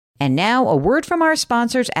And now, a word from our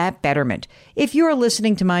sponsors at Betterment. If you're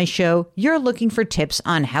listening to my show, you're looking for tips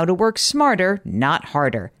on how to work smarter, not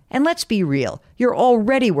harder. And let's be real, you're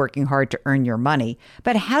already working hard to earn your money,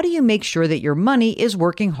 but how do you make sure that your money is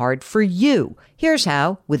working hard for you? Here's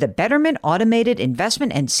how. With a Betterment automated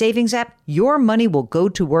investment and savings app, your money will go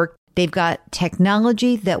to work. They've got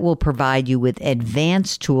technology that will provide you with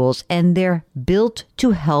advanced tools, and they're built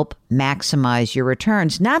to help maximize your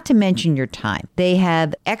returns, not to mention your time. They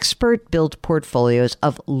have expert-built portfolios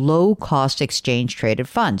of low-cost exchange-traded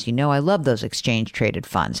funds. You know I love those exchange-traded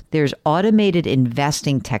funds. There's automated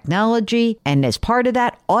investing technology, and as part of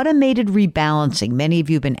that, automated rebalancing. Many of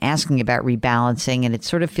you have been asking about rebalancing, and it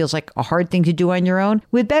sort of feels like a hard thing to do on your own.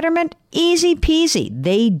 With Betterment, easy peasy.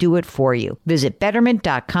 They do it for you. Visit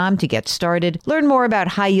Betterment.com to get started. Learn more about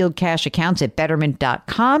high-yield cash accounts at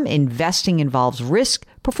Betterment.com. Investing involves risk.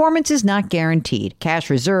 Performance is not guaranteed.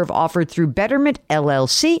 Cash reserve offered through Betterment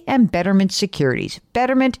LLC and Betterment Securities.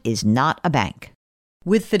 Betterment is not a bank.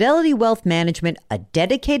 With Fidelity Wealth Management, a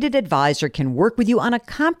dedicated advisor can work with you on a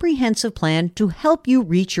comprehensive plan to help you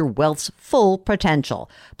reach your wealth's full potential.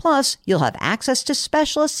 Plus, you'll have access to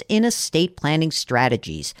specialists in estate planning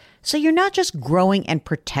strategies. So you're not just growing and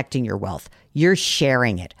protecting your wealth, you're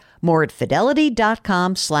sharing it. More at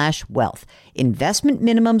fidelity.com/wealth. Investment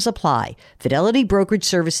minimums apply. Fidelity Brokerage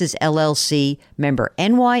Services, LLC, member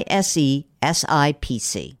NYSE,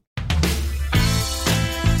 SIPC.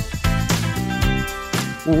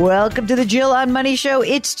 Welcome to the Jill on Money Show.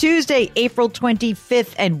 It's Tuesday, April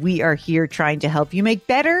 25th, and we are here trying to help you make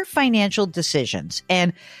better financial decisions.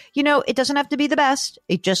 And, you know, it doesn't have to be the best.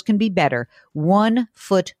 It just can be better. 1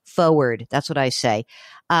 foot forward. That's what I say.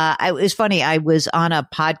 It was funny. I was on a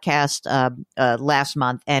podcast last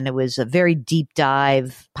month, and it was a very deep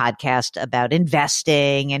dive podcast about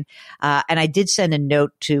investing. And I did send a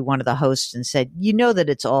note to one of the hosts and said, you know that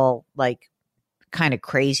it's all like kind of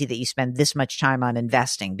crazy that you spend this much time on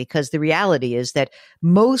investing, because the reality is that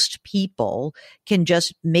most people can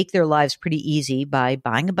just make their lives pretty easy by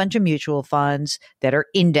buying a bunch of mutual funds that are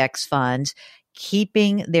index funds,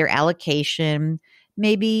 keeping their allocation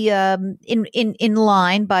maybe in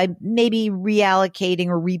line by maybe reallocating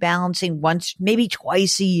or rebalancing once, maybe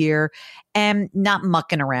twice a year, and not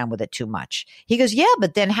mucking around with it too much. He goes, yeah,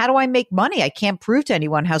 but then how do I make money? I can't prove to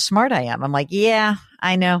anyone how smart I am. I'm like, yeah,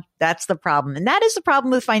 I know. That's the problem. And that is the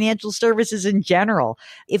problem with financial services in general.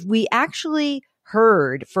 If we actually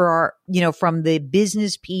heard from the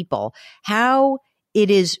business people how it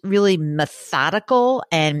is really methodical,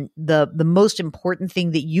 and the most important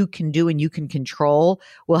thing that you can do and you can control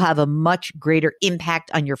will have a much greater impact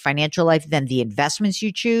on your financial life than the investments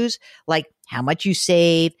you choose, like how much you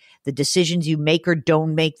save, the decisions you make or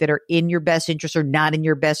don't make that are in your best interest or not in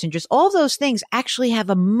your best interest. All those things actually have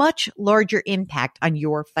a much larger impact on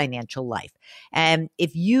your financial life. And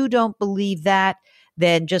if you don't believe that,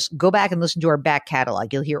 then just go back and listen to our back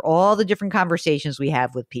catalog. You'll hear all the different conversations we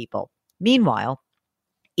have with people. Meanwhile,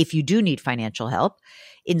 if you do need financial help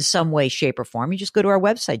in some way, shape, or form, you just go to our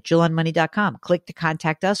website, JillOnMoney.com, click the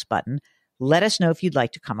Contact Us button. Let us know if you'd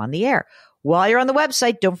like to come on the air. While you're on the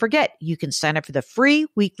website, don't forget, you can sign up for the free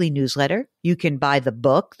weekly newsletter. You can buy the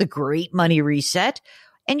book, The Great Money Reset,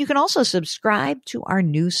 and you can also subscribe to our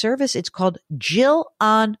new service. It's called Jill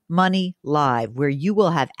on Money Live, where you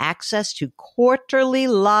will have access to quarterly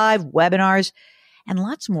live webinars and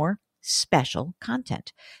lots more special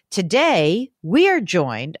content. Today, we are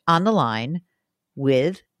joined on the line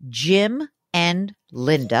with Jim and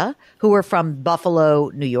Linda, who are from Buffalo,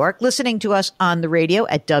 New York, listening to us on the radio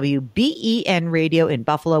at WBEN Radio in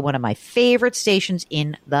Buffalo, one of my favorite stations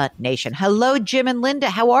in the nation. Hello, Jim and Linda.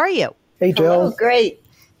 How are you? Hey, Jill. Hello, great.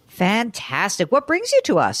 Fantastic. What brings you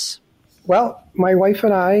to us? Well, my wife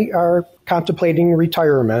and I are contemplating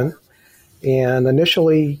retirement, and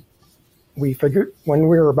initially we figured when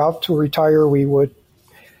we were about to retire, we would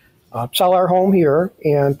sell our home here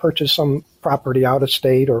and purchase some property out of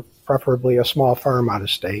state, or preferably a small farm out of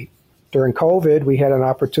state. During COVID, we had an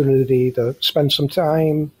opportunity to spend some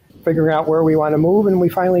time figuring out where we want to move, and we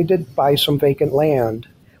finally did buy some vacant land.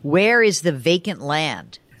 Where is the vacant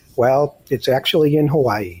land? Well, it's actually in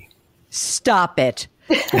Hawaii. Stop it.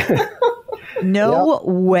 No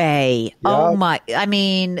way. Yep. Oh my. I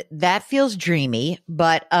mean, that feels dreamy,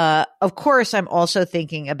 but of course I'm also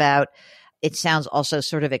thinking about, it sounds also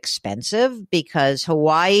sort of expensive, because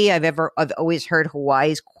Hawaii, I've always heard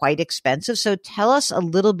Hawaii is quite expensive. So tell us a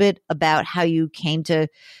little bit about how you came to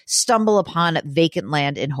stumble upon vacant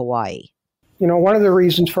land in Hawaii. You know, one of the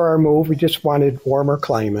reasons for our move, we just wanted warmer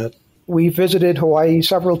climate. We visited Hawaii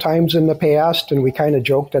several times in the past, and we kind of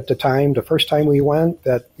joked at the time, the first time we went,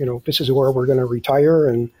 that, you know, this is where we're going to retire.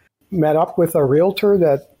 And met up with a realtor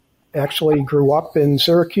that actually grew up in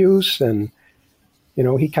Syracuse, and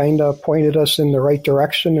he kind of pointed us in the right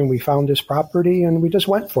direction, and we found this property, and we just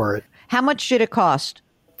went for it. How much did it cost?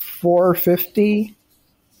 $450.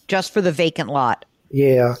 Just for the vacant lot?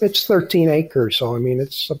 Yeah, it's 13 acres, so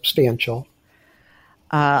it's substantial.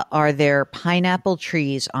 Are there pineapple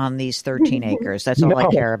trees on these 13 acres? That's all I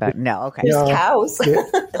care about. No, okay. There's cows.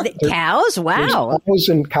 Cows? Wow.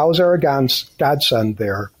 Cows are a godsend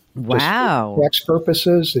there. Wow. Just for tax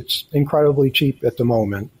purposes, it's incredibly cheap at the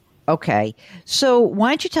moment. Okay. So why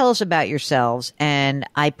don't you tell us about yourselves? And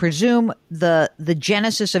I presume the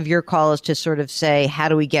genesis of your call is to sort of say, how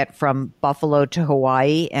do we get from Buffalo to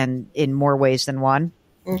Hawaii, and in more ways than one?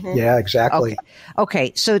 Mm-hmm. Yeah, exactly.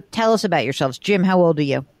 Okay. So tell us about yourselves. Jim, how old are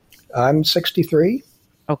you? I'm 63.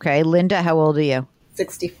 Okay. Linda, how old are you?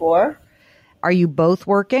 64. Are you both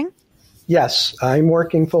working? Yes, I'm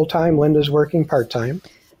working full-time. Linda's working part-time.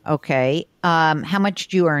 Okay. How much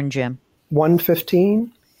do you earn, Jim?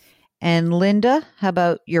 $115. And Linda, how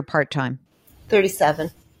about your part-time? 37.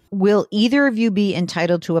 Will either of you be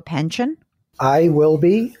entitled to a pension? I will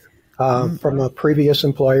be from a previous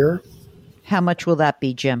employer. How much will that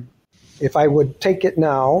be, Jim? If I would take it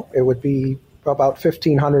now, it would be about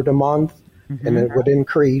 $1,500 a month, and it would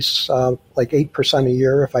increase like 8% a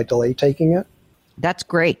year if I delay taking it. That's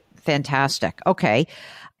great. Fantastic. Okay.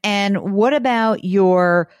 And what about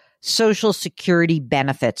your Social Security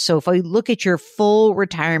benefits? So if I look at your full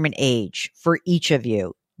retirement age for each of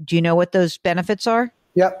you, do you know what those benefits are?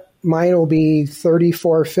 Yep. Mine will be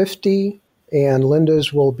 $34.50, and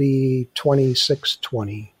Linda's will be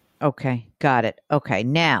 $26.20. Okay. Got it. Okay.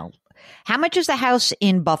 Now, how much is the house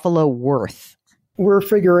in Buffalo worth? We're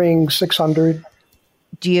figuring $600.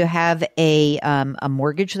 Do you have a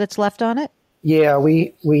mortgage that's left on it? Yeah,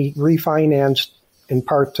 we refinanced in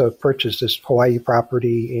part to purchase this Hawaii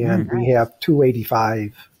property, and we have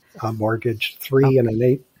 $285 mortgage,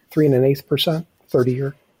 3.125%,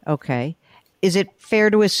 30-year. Okay. Is it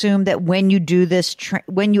fair to assume that when you do this,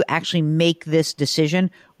 when you actually make this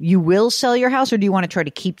decision, you will sell your house, or do you want to try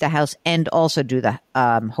to keep the house and also do the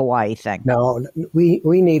Hawaii thing? No, we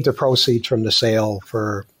need the proceeds from the sale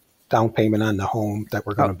for down payment on the home that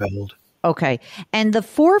we're going to build. Okay. And the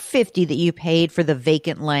 $450 that you paid for the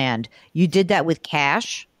vacant land, you did that with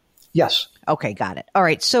cash? Yes. Okay, got it. All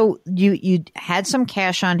right. So you had some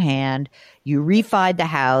cash on hand, you refied the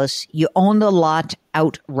house, you own the lot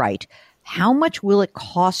outright. How much will it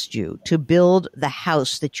cost you to build the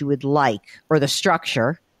house that you would like, or the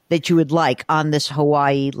structure that you would like on this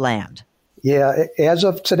Hawaii land? Yeah, as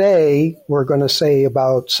of today, we're going to say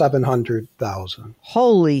about $700,000.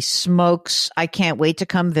 Holy smokes. I can't wait to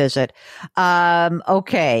come visit.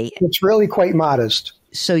 Okay. It's really quite modest.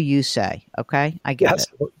 So you say, okay? I get it.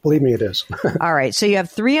 Yes, believe me, it is. All right. So you have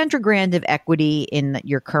 $300,000 of equity in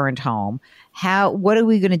your current home. What are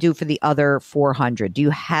we going to do for the other $400,000? Do you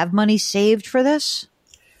have money saved for this?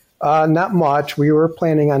 Not much. We were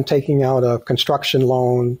planning on taking out a construction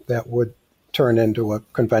loan that would turn into a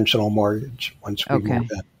conventional mortgage once we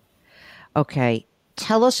move in. Okay.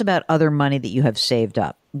 Tell us about other money that you have saved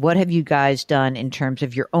up. What have you guys done in terms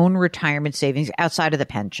of your own retirement savings outside of the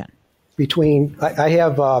pension? I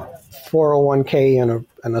have a 401k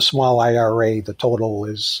and a small IRA. The total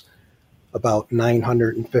is about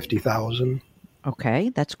 $950,000. Okay,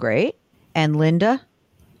 that's great. And Linda?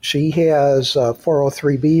 She has a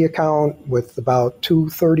 403b account with about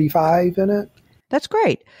 $235 in it. That's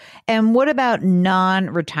great. And what about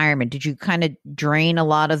non-retirement? Did you kind of drain a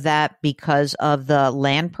lot of that because of the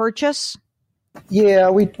land purchase?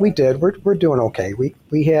 Yeah, we did. We're doing okay.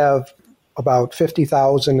 We have about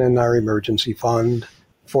 $50,000 in our emergency fund,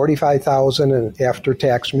 $45,000 in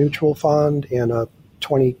after-tax mutual fund, and a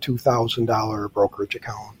 $22,000 brokerage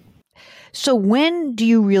account. So when do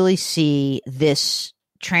you really see this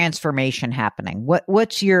transformation happening?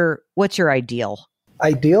 What's your ideal?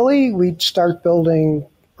 Ideally, we'd start building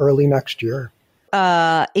early next year.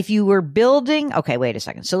 If you were building, okay, wait a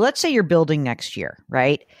second. So let's say you're building next year,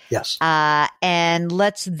 right? Yes. And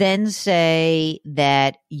let's then say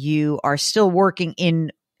that you are still working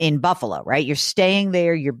in Buffalo, right? You're staying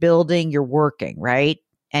there, you're building, you're working, right?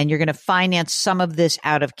 And you're going to finance some of this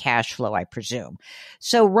out of cash flow, I presume.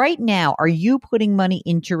 So right now, are you putting money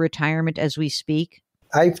into retirement as we speak?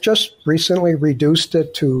 I've just recently reduced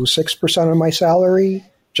it to 6% of my salary,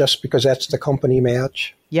 just because that's the company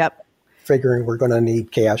match. Yep. Figuring we're going to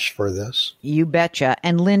need cash for this. You betcha.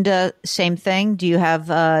 And Linda, same thing. Do you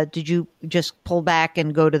have, did you just pull back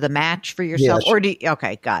and go to the match for yourself? Yes. Or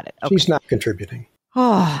okay, got it. Okay. She's not contributing.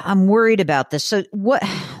 Oh, I'm worried about this. So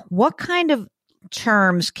what kind of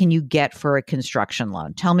terms can you get for a construction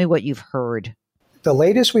loan? Tell me what you've heard. The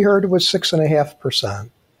latest we heard was 6.5%.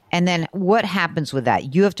 And then what happens with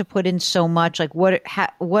that? You have to put in so much. Like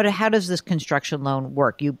how does this construction loan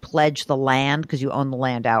work? You pledge the land because you own the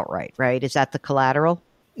land outright, right? Is that the collateral?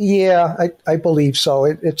 Yeah, I believe so.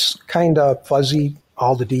 It's kind of fuzzy,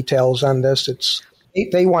 all the details on this.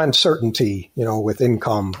 They want certainty, with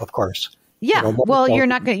income, of course. Yeah. Well, you're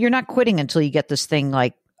not quitting until you get this thing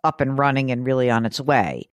like up and running and really on its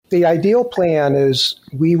way. The ideal plan is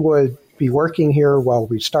we would be working here while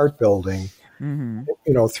we start building. Mm-hmm.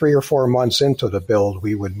 3 or 4 months into the build,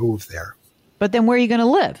 we would move there. But then where are you going to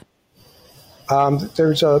live?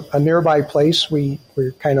 There's a nearby place we're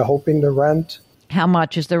kind of hoping to rent. How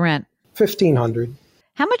much is the rent? $1,500.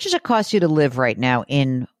 How much does it cost you to live right now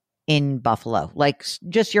in Buffalo? Like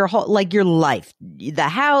just your whole, like your life, the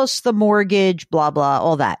house, the mortgage, blah, blah,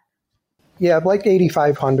 all that. Yeah, like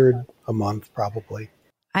 $8,500 a month, probably.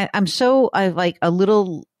 I'm like a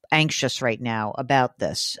little anxious right now about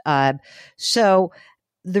this. So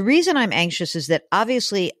the reason I'm anxious is that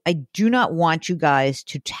obviously I do not want you guys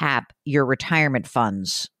to tap your retirement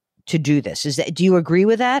funds to do this. Do you agree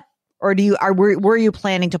with that? Or were you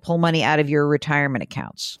planning to pull money out of your retirement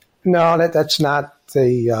accounts? No, that's not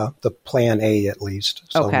the plan A, at least.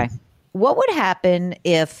 So. Okay. What would happen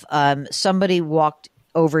if somebody walked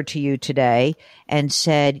over to you today and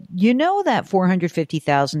said, that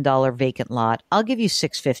 $450,000 vacant lot, I'll give you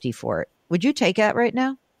 $650 for it. Would you take that right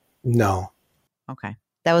now? No. Okay.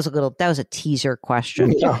 That was a teaser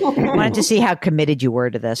question. I wanted to see how committed you were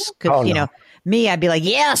to this. Cause, me, I'd be like,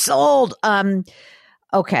 yeah, sold.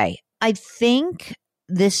 Okay. I think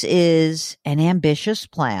this is an ambitious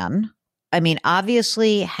plan. I mean,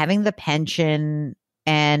 obviously having the pension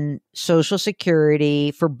and Social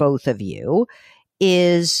Security for both of you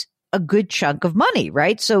is a good chunk of money,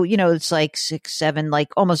 right? So, it's like $6,000, $7,000, like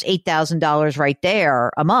almost $8,000 right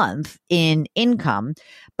there a month in income.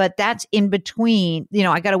 But that's in between,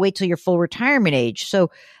 I got to wait till your full retirement age. So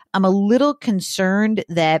I'm a little concerned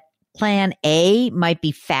that plan A might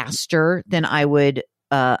be faster than I would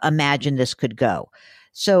imagine this could go.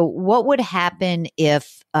 So what would happen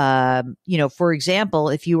if, for example,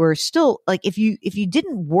 if you were still like, if you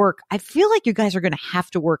didn't work, I feel like you guys are going to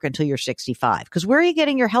have to work until you're 65. Because where are you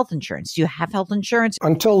getting your health insurance? Do you have health insurance?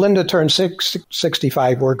 Until Linda turns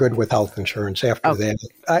 65, we're good with health insurance. After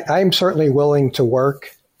that, I'm certainly willing to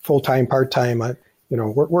work full-time, part-time.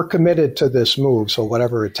 We're committed to this move. So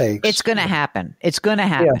whatever it takes. It's going to happen. It's going to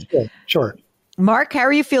happen. Yeah, sure. Mark, how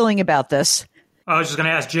are you feeling about this? I was just going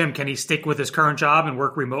to ask Jim, can he stick with his current job and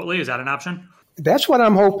work remotely? Is that an option? That's what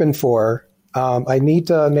I'm hoping for. I need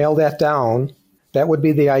to nail that down. That would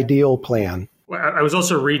be the ideal plan. Well, I was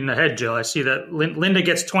also reading ahead, Jill. I see that Linda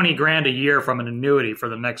gets $20,000 a year from an annuity for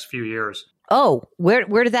the next few years. Oh,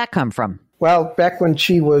 where did that come from? Well, back when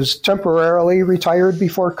she was temporarily retired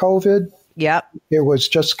before COVID, yep, it was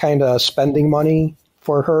just kind of spending money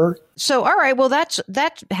for her. So, all right, well,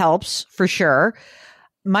 that helps for sure.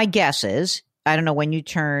 My guess is, I don't know when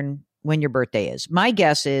your birthday is. My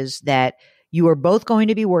guess is that you are both going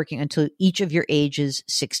to be working until each of your ages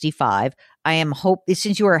 65.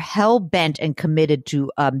 Since you are hell bent and committed to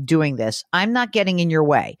doing this, I'm not getting in your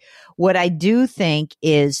way. What I do think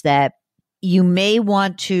is that you may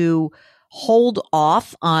want to hold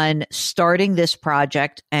off on starting this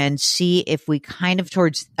project and see if we kind of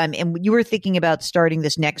and you were thinking about starting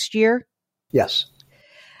this next year? Yes.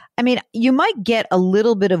 I mean, you might get a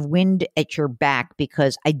little bit of wind at your back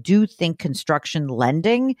because I do think construction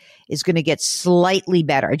lending is going to get slightly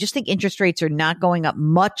better. I just think interest rates are not going up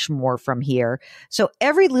much more from here. So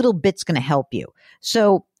every little bit's going to help you.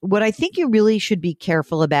 So what I think you really should be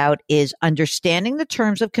careful about is understanding the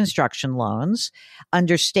terms of construction loans,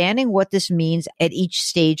 understanding what this means at each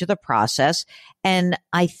stage of the process. And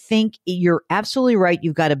I think you're absolutely right.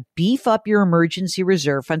 You've got to beef up your emergency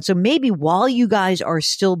reserve fund. So maybe while you guys are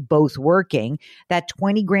still both working, that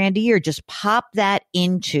 $20,000 a year, just pop that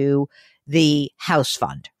into the house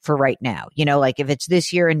fund for right now. Like if it's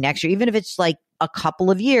this year and next year, even if it's like a couple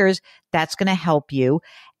of years, that's going to help you.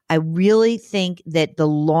 I really think that the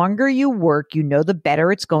longer you work, the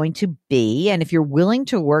better it's going to be. And if you're willing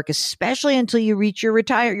to work, especially until you reach your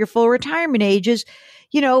full retirement ages,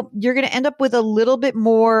 you're going to end up with a little bit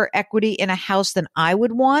more equity in a house than I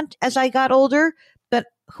would want as I got older. But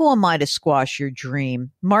who am I to squash your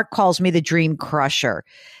dream? Mark calls me the dream crusher.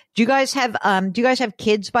 Do you guys have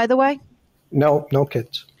kids, by the way? No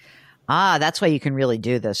kids. That's why you can really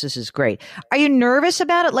do this. This is great. Are you nervous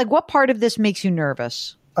about it? Like what part of this makes you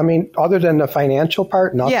nervous? I mean, other than the financial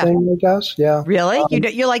part, nothing, I guess. Yeah. Really?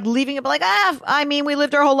 You're like leaving it like, I mean, we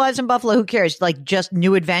lived our whole lives in Buffalo. Who cares? Like just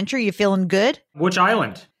new adventure. You feeling good? Which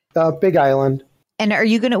island? Big Island. And what are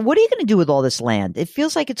you going to do with all this land? It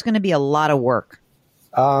feels like it's going to be a lot of work.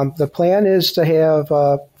 The plan is to have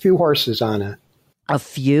a few horses on it. A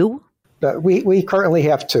few? We currently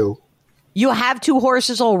have 2. You have 2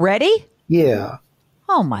 horses already? Yeah.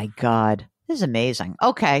 Oh my God. This is amazing.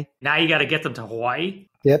 Okay. Now you got to get them to Hawaii?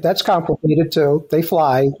 Yeah, that's complicated too. They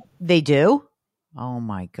fly. They do? Oh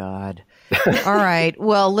my God. All right.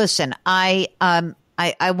 Well, listen, I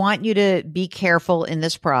want you to be careful in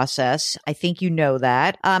this process. I think you know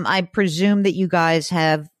that. I presume that you guys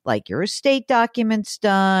have like your estate documents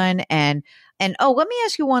done and let me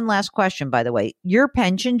ask you one last question, by the way. Your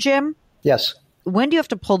pension, Jim? Yes. When do you have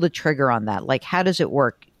to pull the trigger on that? Like, how does it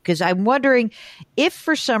work? Because I'm wondering if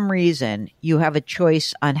for some reason you have a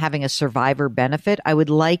choice on having a survivor benefit. I would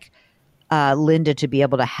like Linda to be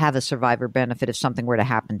able to have a survivor benefit if something were to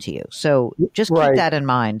happen to you. So just keep that in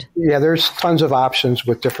mind. Yeah, there's tons of options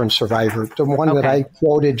with different survivors. The one that I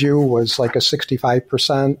quoted you was like a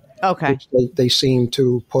 65%. Okay. Which they seem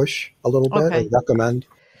to push a little bit or recommend.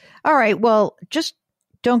 All right. Well, just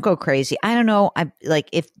don't go crazy. I don't know. I like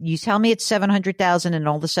if you tell me it's 700,000 and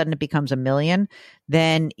all of a sudden it becomes $1 million,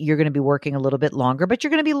 then you're going to be working a little bit longer, but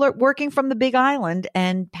you're going to be working from the Big Island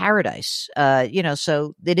and paradise.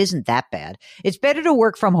 So it isn't that bad. It's better to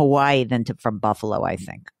work from Hawaii than from Buffalo, I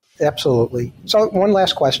think. Absolutely. So one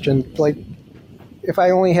last question. Like, if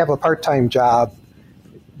I only have a part-time job,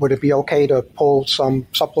 would it be okay to pull some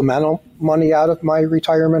supplemental money out of my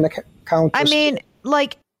retirement account? I mean,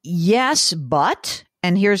 like, yes, but...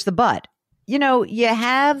 And here's the but. You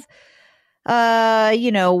have,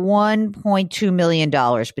 $1.2 million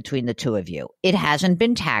between the two of you. It hasn't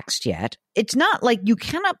been taxed yet. It's not like you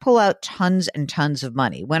cannot pull out tons and tons of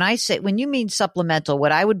money. When you mean supplemental,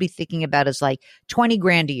 what I would be thinking about is like 20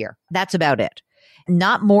 grand a year. That's about it.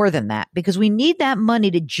 Not more than that, because we need that money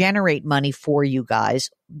to generate money for you guys.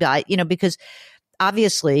 Because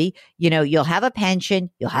obviously, you'll have a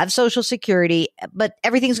pension, you'll have Social Security, but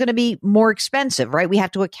everything's going to be more expensive, right? We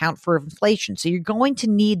have to account for inflation. So you're going to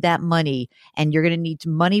need that money, and you're going to need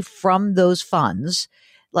money from those funds,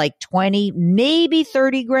 like 20, maybe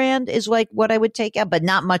 30 grand is like what I would take out, but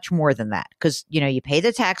not much more than that. Because, you pay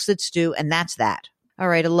the tax that's due, and that's that. All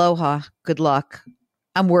right. Aloha. Good luck.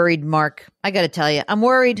 I'm worried, Mark. I got to tell you, I'm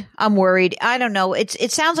worried. I don't know.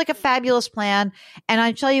 It sounds like a fabulous plan. And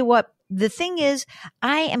I tell you what, the thing is,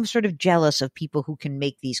 I am sort of jealous of people who can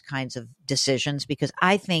make these kinds of decisions because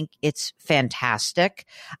I think it's fantastic.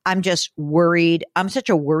 I'm just worried. I'm such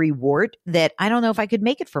a worrywart that I don't know if I could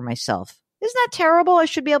make it for myself. Isn't that terrible? I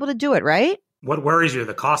should be able to do it, right? What worries you?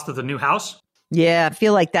 The cost of the new house? Yeah, I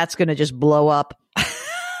feel like that's going to just blow up.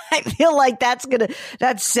 I feel like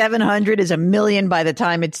that 700 is $1 million by the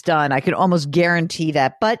time it's done. I could almost guarantee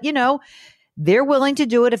that. But, they're willing to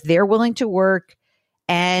do it if they're willing to work.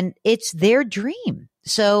 And it's their dream.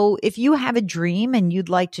 So if you have a dream and you'd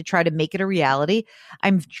like to try to make it a reality,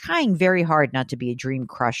 I'm trying very hard not to be a dream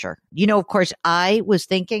crusher. Of course, I was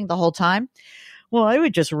thinking the whole time, well, I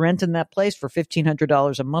would just rent in that place for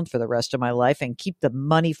 $1,500 a month for the rest of my life and keep the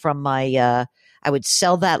money from my, I would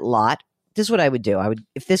sell that lot. This is what I would do.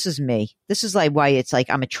 If this is me, this is like why it's like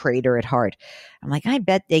I'm a trader at heart. I'm like, I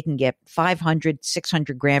bet they can get 500,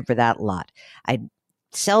 600 grand for that lot. I'd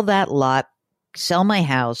sell that lot. Sell my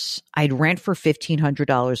house. I'd rent for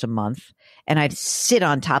 $1,500 a month, and I'd sit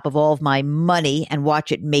on top of all of my money and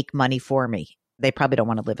watch it make money for me. They probably don't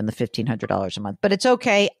want to live in the $1,500 a month, but it's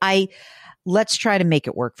okay. Let's try to make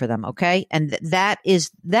it work for them. Okay. And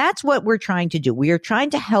that's what we're trying to do. We are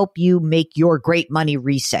trying to help you make your great money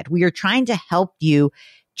reset. We are trying to help you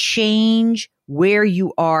change where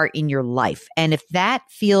you are in your life. And if that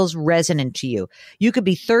feels resonant to you, you could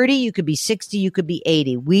be 30, you could be 60, you could be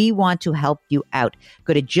 80. We want to help you out.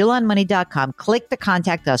 Go to JillOnMoney.com, click the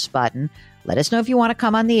contact us button. Let us know if you want to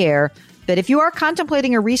come on the air. But if you are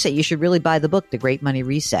contemplating a reset, you should really buy the book, The Great Money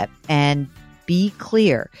Reset, and be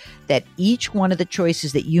clear that each one of the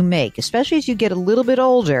choices that you make, especially as you get a little bit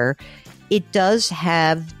older, it does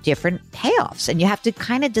have different payoffs, and you have to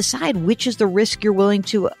kind of decide which is the risk you're willing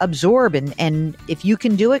to absorb. And if you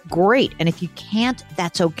can do it, great. And if you can't,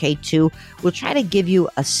 that's okay too. We'll try to give you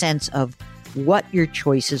a sense of what your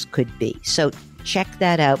choices could be. So check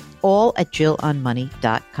that out, all at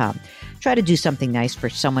JillOnMoney.com. Try to do something nice for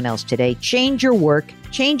someone else today. Change your work,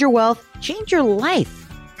 change your wealth, change your life.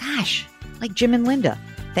 Gosh, like Jim and Linda.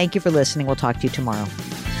 Thank you for listening. We'll talk to you tomorrow.